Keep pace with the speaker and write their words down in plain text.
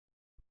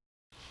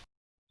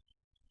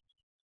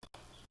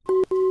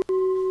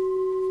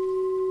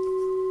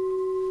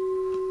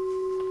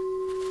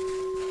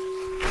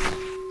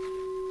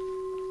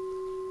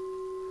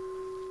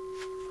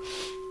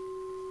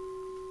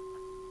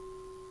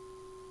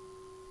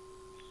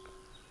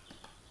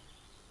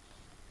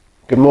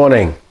Good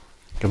morning,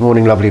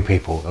 lovely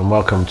people, and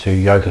welcome to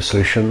Yoga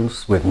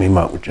Solutions with me,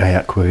 Marc with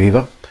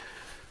Acquaviva.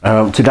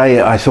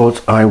 Today I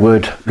thought I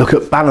would look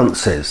at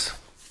balances.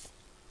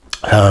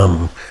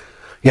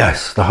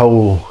 Yes, the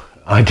whole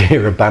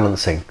idea of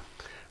balancing.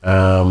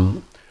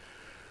 So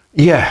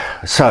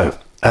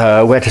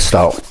where to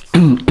start?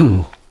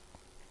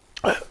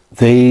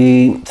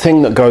 The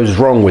thing that goes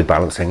wrong with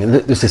balancing, and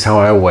this is how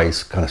I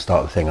always kind of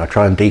start the thing, I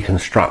try and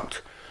deconstruct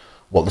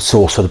what the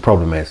source of the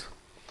problem is.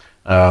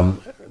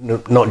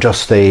 Not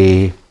just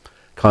the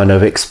kind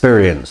of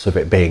experience of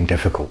it being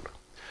difficult.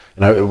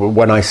 You know,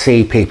 when I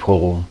see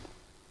people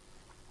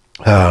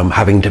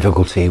having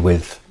difficulty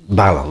with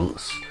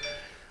balance,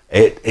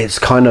 it's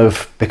kind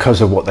of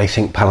because of what they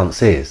think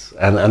balance is.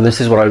 And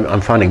this is what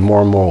I'm finding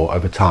more and more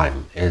over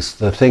time, is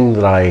the thing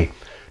that I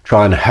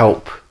try and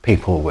help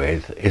people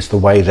with is the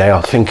way they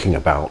are thinking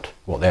about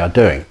what they are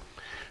doing.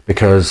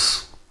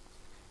 Because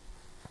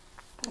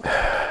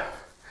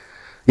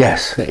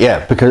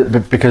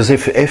because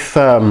if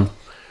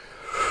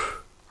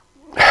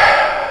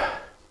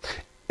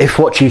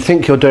what you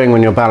think you're doing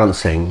when you're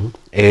balancing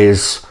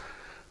is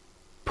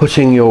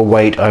putting your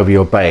weight over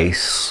your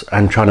base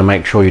and trying to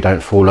make sure you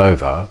don't fall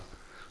over,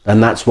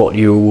 then that's what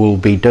you will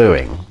be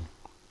doing.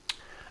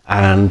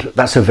 And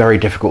that's a very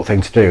difficult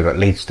thing to do. That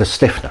leads to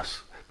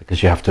stiffness,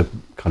 because you have to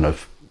kind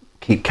of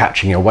keep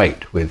catching your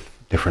weight with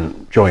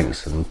different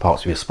joints and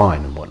parts of your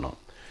spine and whatnot.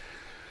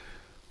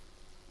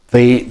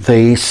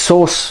 The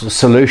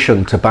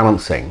solution to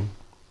balancing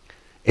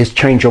is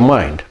change your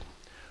mind.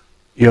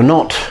 You're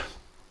not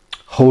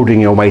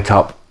holding your weight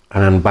up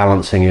and then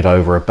balancing it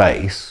over a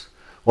base.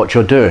 What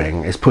you're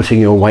doing is putting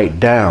your weight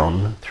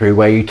down through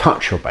where you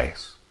touch your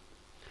base.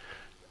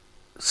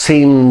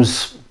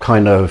 Seems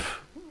kind of,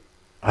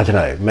 I don't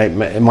know,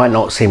 it might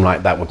not seem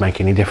like that would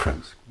make any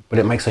difference, but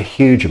it makes a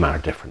huge amount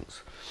of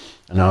difference.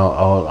 And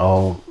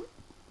I'll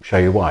show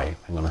you why.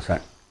 Hang on a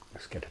sec.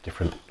 Let's get a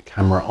different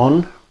camera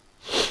on.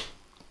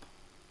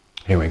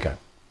 Here we go.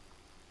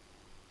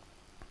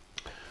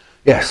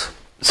 Yes,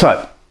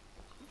 so,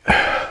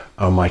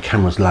 oh, my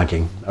camera's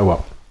lagging. Oh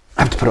well,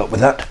 I have to put up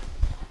with that.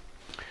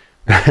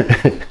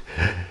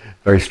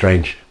 Very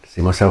strange to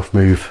see myself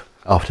move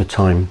after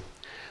time.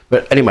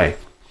 But anyway,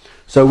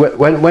 so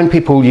when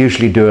people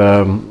usually do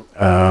a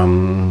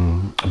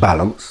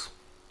balance,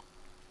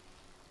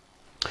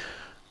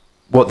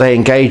 what they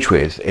engage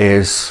with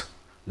is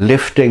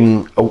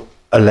lifting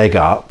a leg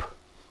up,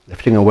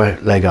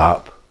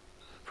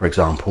 for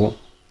example,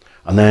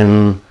 and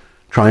then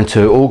trying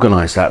to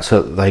organize that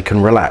so that they can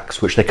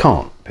relax, which they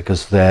can't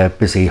because they're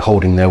busy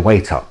holding their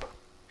weight up,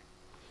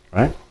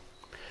 right?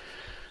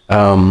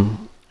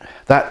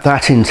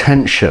 That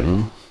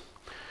intention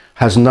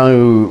has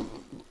no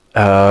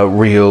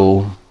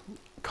real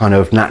kind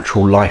of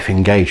natural life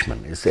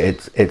engagement.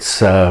 It's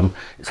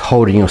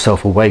holding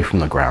yourself away from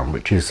the ground,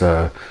 which is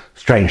a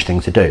strange thing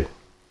to do.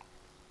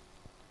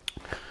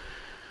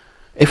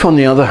 If, on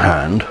the other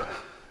hand,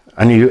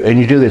 and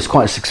you do this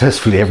quite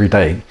successfully every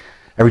day,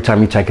 every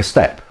time you take a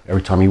step,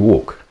 every time you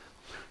walk,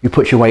 you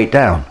put your weight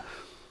down.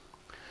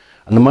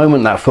 And the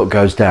moment that foot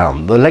goes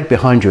down, the leg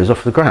behind you is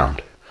off the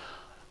ground.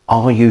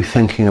 Are you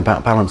thinking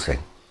about balancing?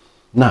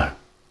 No,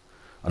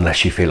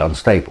 unless you feel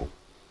unstable.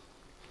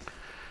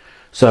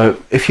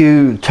 So if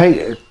you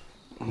change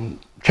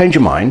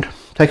your mind,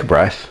 take a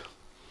breath,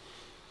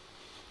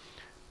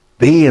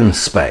 be in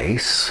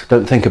space,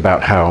 don't think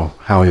about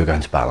how you're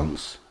going to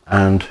balance,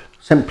 and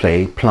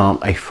simply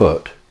plant a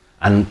foot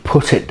and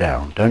put it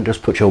down. Don't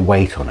just put your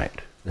weight on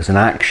it. There's an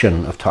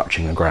action of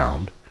touching the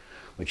ground,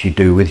 which you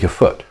do with your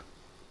foot.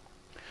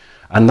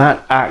 And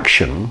that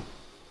action,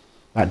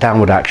 that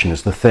downward action,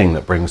 is the thing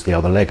that brings the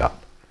other leg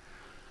up.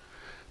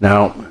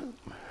 Now,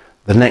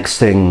 the next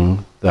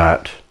thing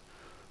that,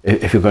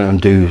 if you're going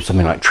to do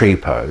something like tree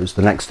pose,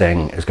 the next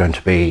thing is going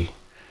to be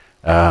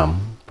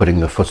putting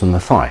the foot on the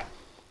thigh.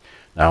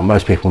 Now,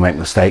 most people make the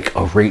mistake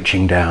of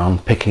reaching down,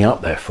 picking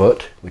up their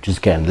foot, which is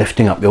again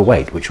lifting up your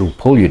weight, which will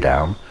pull you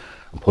down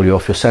and pull you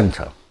off your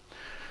center.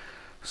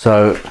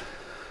 So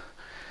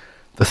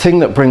the thing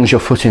that brings your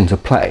foot into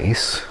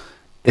place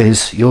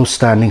is your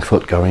standing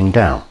foot going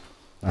down.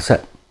 That's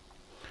it.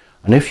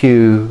 And if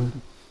you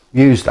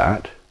use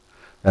that,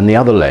 then the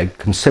other leg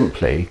can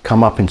simply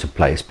come up into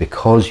place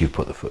because you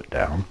put the foot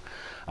down.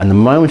 And the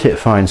moment it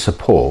finds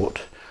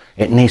support,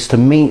 it needs to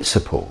meet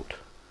support.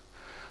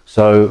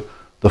 So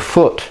the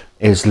foot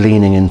is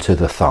leaning into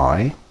the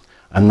thigh,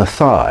 and the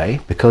thigh,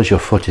 because your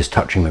foot is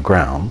touching the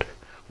ground,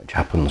 which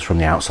happens from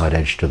the outside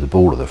edge to the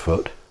ball of the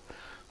foot,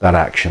 that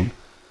action,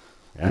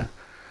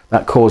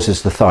 that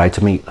causes the thigh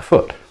to meet the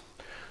foot.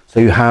 So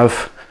you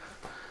have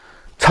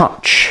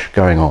touch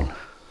going on.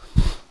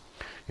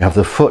 You have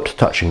the foot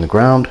touching the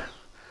ground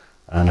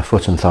and a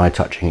foot and thigh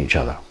touching each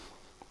other.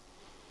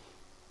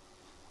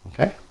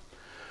 Okay?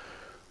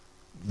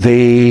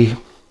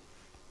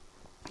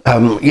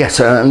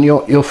 Yes, and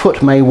your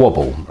foot may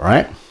wobble,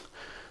 right?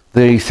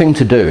 The thing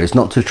to do is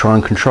not to try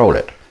and control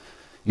it.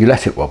 You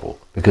let it wobble,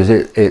 because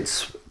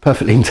it's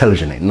perfectly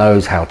intelligent. It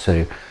knows how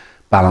to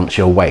balance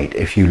your weight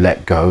if you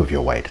let go of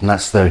your weight. And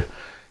that's the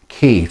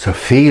key to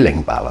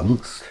feeling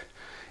balanced,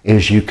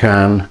 is you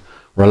can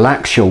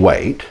relax your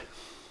weight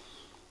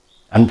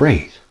and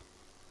breathe.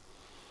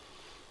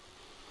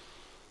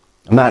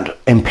 And that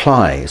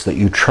implies that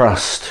you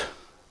trust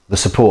the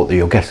support that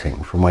you're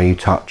getting from where you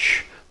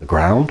touch the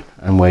ground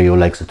and where your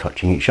legs are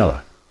touching each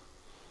other.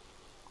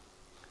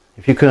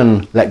 If you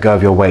can let go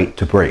of your weight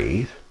to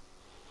breathe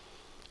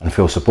and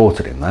feel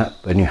supported in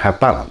that, then you have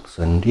balance.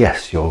 And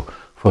yes, your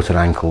foot and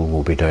ankle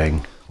will be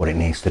doing what it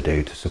needs to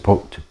do to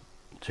support,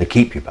 to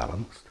keep you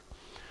balanced.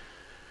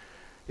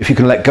 If you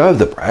can let go of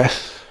the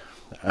breath,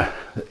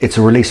 it's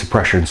a release of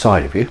pressure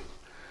inside of you.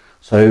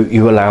 So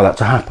you allow that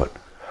to happen.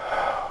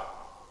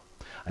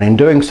 And in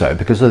doing so,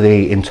 because of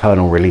the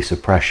internal release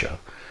of pressure,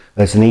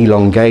 there's an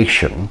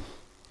elongation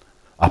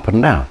up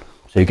and down.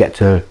 So you get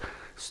to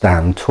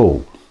stand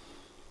tall.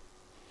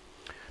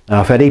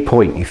 Now, if at any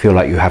point you feel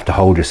like you have to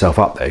hold yourself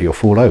up there, you'll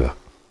fall over.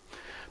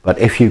 But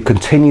if you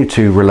continue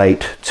to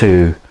relate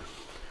to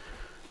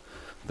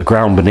the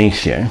ground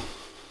beneath you,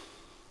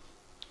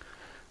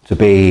 to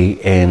be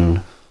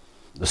in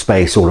the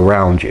space all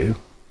around you,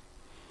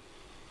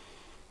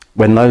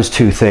 when those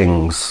two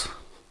things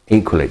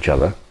equal each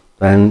other,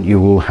 then you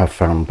will have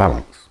found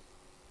balance.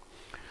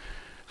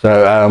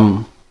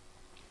 So,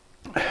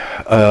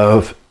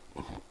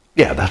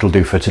 yeah, that'll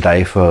do for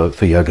today for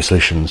Yoga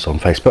Solutions on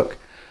Facebook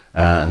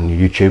and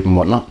YouTube and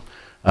whatnot.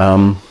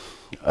 I'm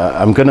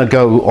going to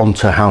go on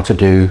to how to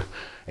do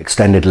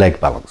extended leg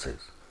balances,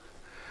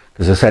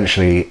 because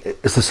essentially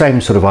it's the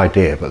same sort of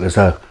idea, but there's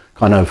a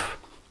kind of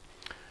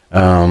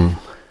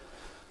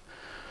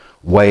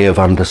way of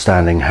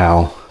understanding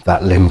how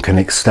that limb can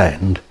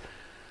extend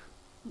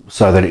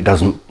so that it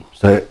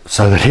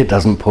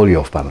doesn't pull you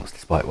off balance,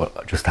 despite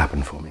what just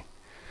happened for me.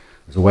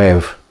 There's a way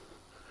of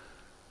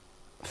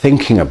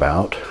thinking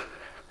about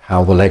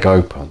how the leg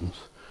opens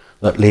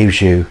that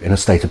leaves you in a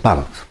state of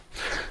balance.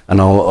 And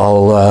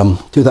I'll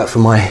do that for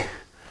my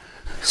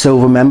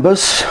silver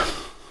members,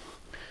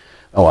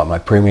 my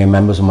premium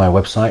members on my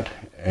website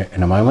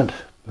in a moment.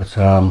 But let's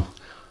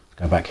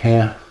go back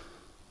here.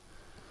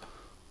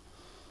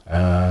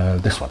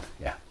 This one,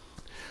 yeah.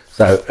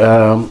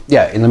 So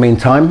yeah, in the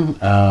meantime,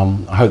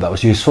 I hope that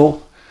was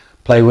useful.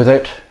 Play with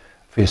it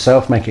for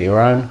yourself, make it your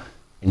own,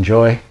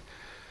 enjoy.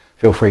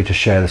 Feel free to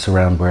share this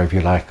around wherever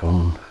you like,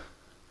 on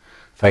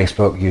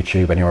Facebook,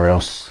 YouTube, anywhere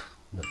else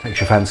that takes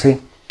your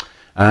fancy.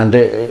 And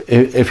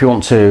if you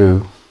want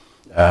to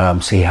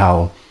see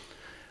how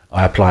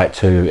I apply it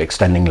to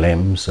extending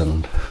limbs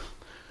and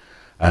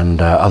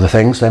other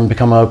things, then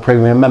become a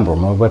premium member on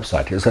my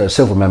website. It's a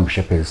silver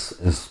membership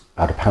is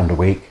about £1 a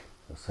week.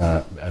 It's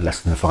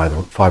less than a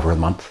fiver a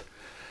month,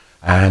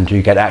 and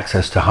you get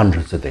access to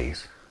hundreds of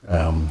these.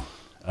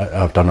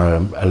 I've done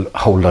a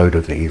whole load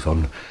of these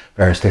on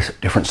various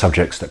different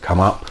subjects that come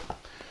up,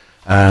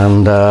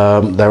 and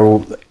they're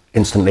all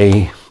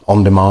instantly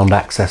on-demand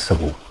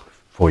accessible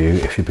for you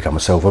if you become a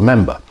silver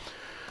member.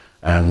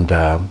 And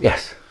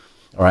yes,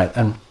 all right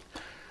then.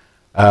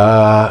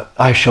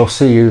 I shall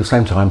see you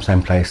same time,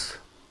 same place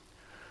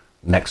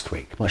next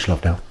week. Much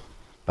love now.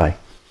 Bye.